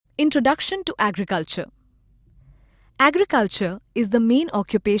Introduction to Agriculture. Agriculture is the main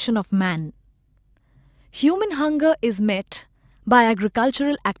occupation of man. Human hunger is met by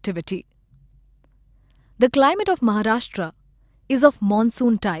agricultural activity. The climate of Maharashtra is of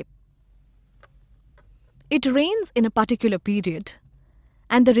monsoon type. It rains in a particular period,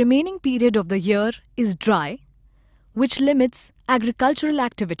 and the remaining period of the year is dry, which limits agricultural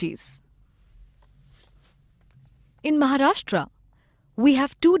activities. In Maharashtra, we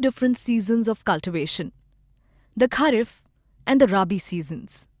have two different seasons of cultivation, the Kharif and the Rabi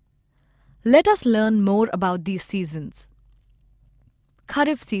seasons. Let us learn more about these seasons.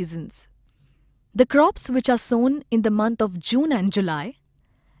 Kharif seasons. The crops which are sown in the month of June and July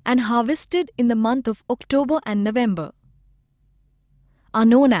and harvested in the month of October and November are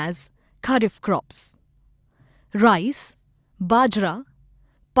known as Kharif crops. Rice, bajra,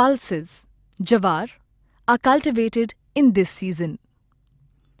 pulses, jawar are cultivated in this season.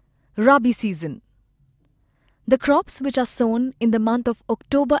 Rabi season. The crops which are sown in the month of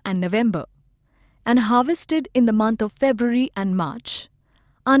October and November and harvested in the month of February and March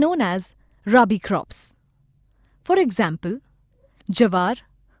are known as Rabi crops. For example, jawar,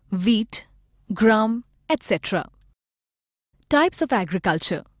 wheat, gram, etc. Types of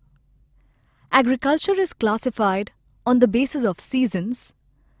agriculture. Agriculture is classified on the basis of seasons,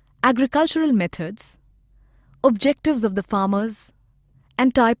 agricultural methods, objectives of the farmers,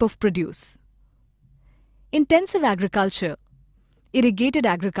 and type of produce. Intensive agriculture, irrigated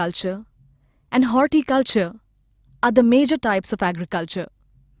agriculture, and horticulture are the major types of agriculture.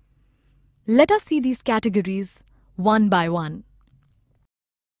 Let us see these categories one by one.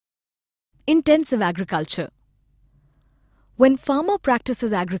 Intensive agriculture. When farmer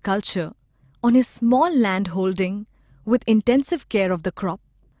practices agriculture on his small land holding with intensive care of the crop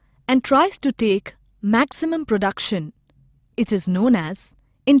and tries to take maximum production, it is known as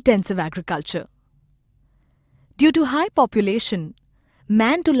intensive agriculture. Due to high population,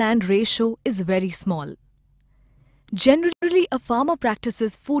 man-to-land ratio is very small. Generally, a farmer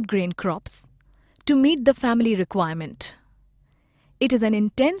practices food grain crops to meet the family requirement. It is an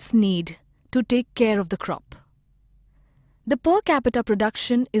intense need to take care of the crop. The per capita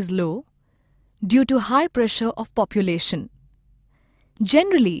production is low due to high pressure of population.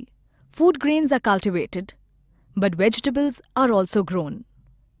 Generally, food grains are cultivated, but vegetables are also grown.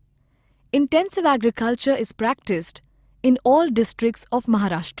 Intensive agriculture is practiced in all districts of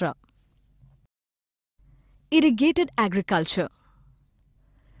Maharashtra. Irrigated agriculture.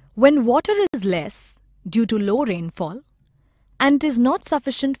 When water is less due to low rainfall and it is not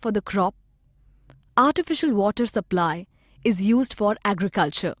sufficient for the crop, artificial water supply is used for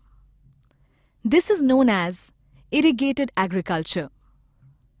agriculture. This is known as irrigated agriculture.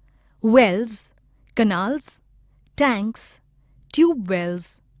 Wells, canals, tanks, tube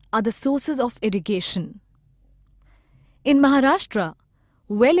wells are the sources of irrigation. In Maharashtra,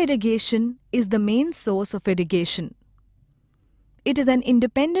 well irrigation is the main source of irrigation. It is an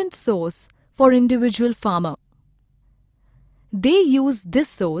independent source for individual farmer. They use this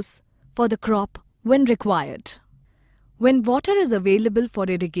source for the crop when required. When water is available for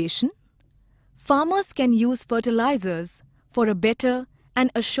irrigation, farmers can use fertilizers for a better and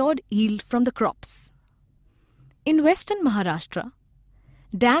assured yield from the crops. In western Maharashtra,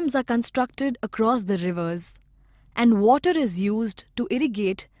 dams are constructed across the rivers and water is used to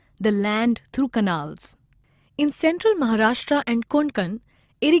irrigate the land through canals. In central Maharashtra and Konkan,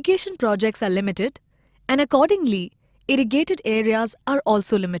 irrigation projects are limited and accordingly, irrigated areas are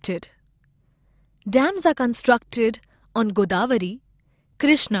also limited. Dams are constructed on Godavari,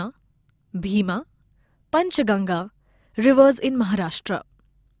 Krishna, Bhima, Panchaganga rivers in Maharashtra.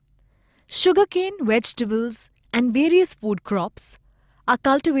 Sugarcane, vegetables and various food crops are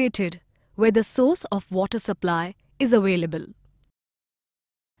cultivated where the source of water supply is available.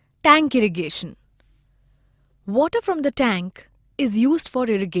 Tank irrigation. Water from the tank is used for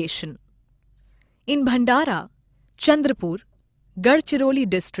irrigation. In Bhandara, Chandrapur, Gadchiroli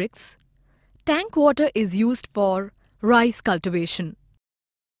districts, tank water is used for rice cultivation.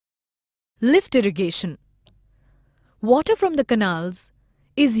 Lift irrigation. Water from the canals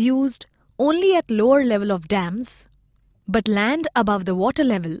is used only at lower level of dams, but land above the water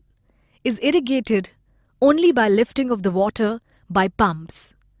level is irrigated only by lifting of the water by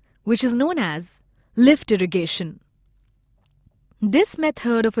pumps, which is known as lift irrigation. This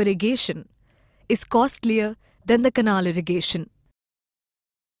method of irrigation is costlier than the canal irrigation.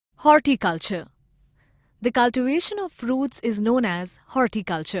 Horticulture. The cultivation of fruits is known as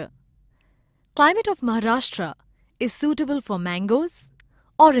horticulture. Climate of Maharashtra is suitable for mangoes,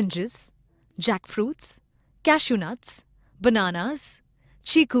 oranges, jackfruits, cashew nuts, bananas,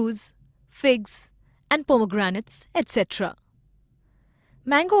 chikus, figs, and pomegranates, etc.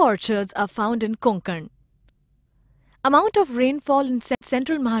 Mango orchards are found in Konkan. Amount of rainfall in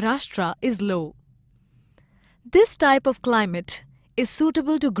central Maharashtra is low. This type of climate is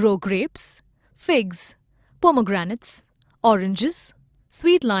suitable to grow grapes, figs, pomegranates, oranges,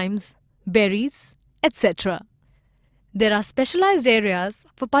 sweet limes, berries, etc. There are specialized areas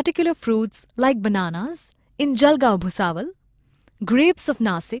for particular fruits like bananas in Jalgaon Bhusawal, grapes of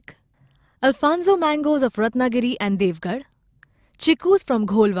Nasik, Alfonso mangoes of Ratnagiri and Devgarh, chikus from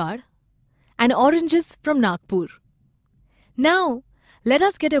Gholwad, and oranges from Nagpur. Now, let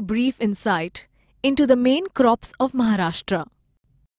us get a brief insight into the main crops of Maharashtra.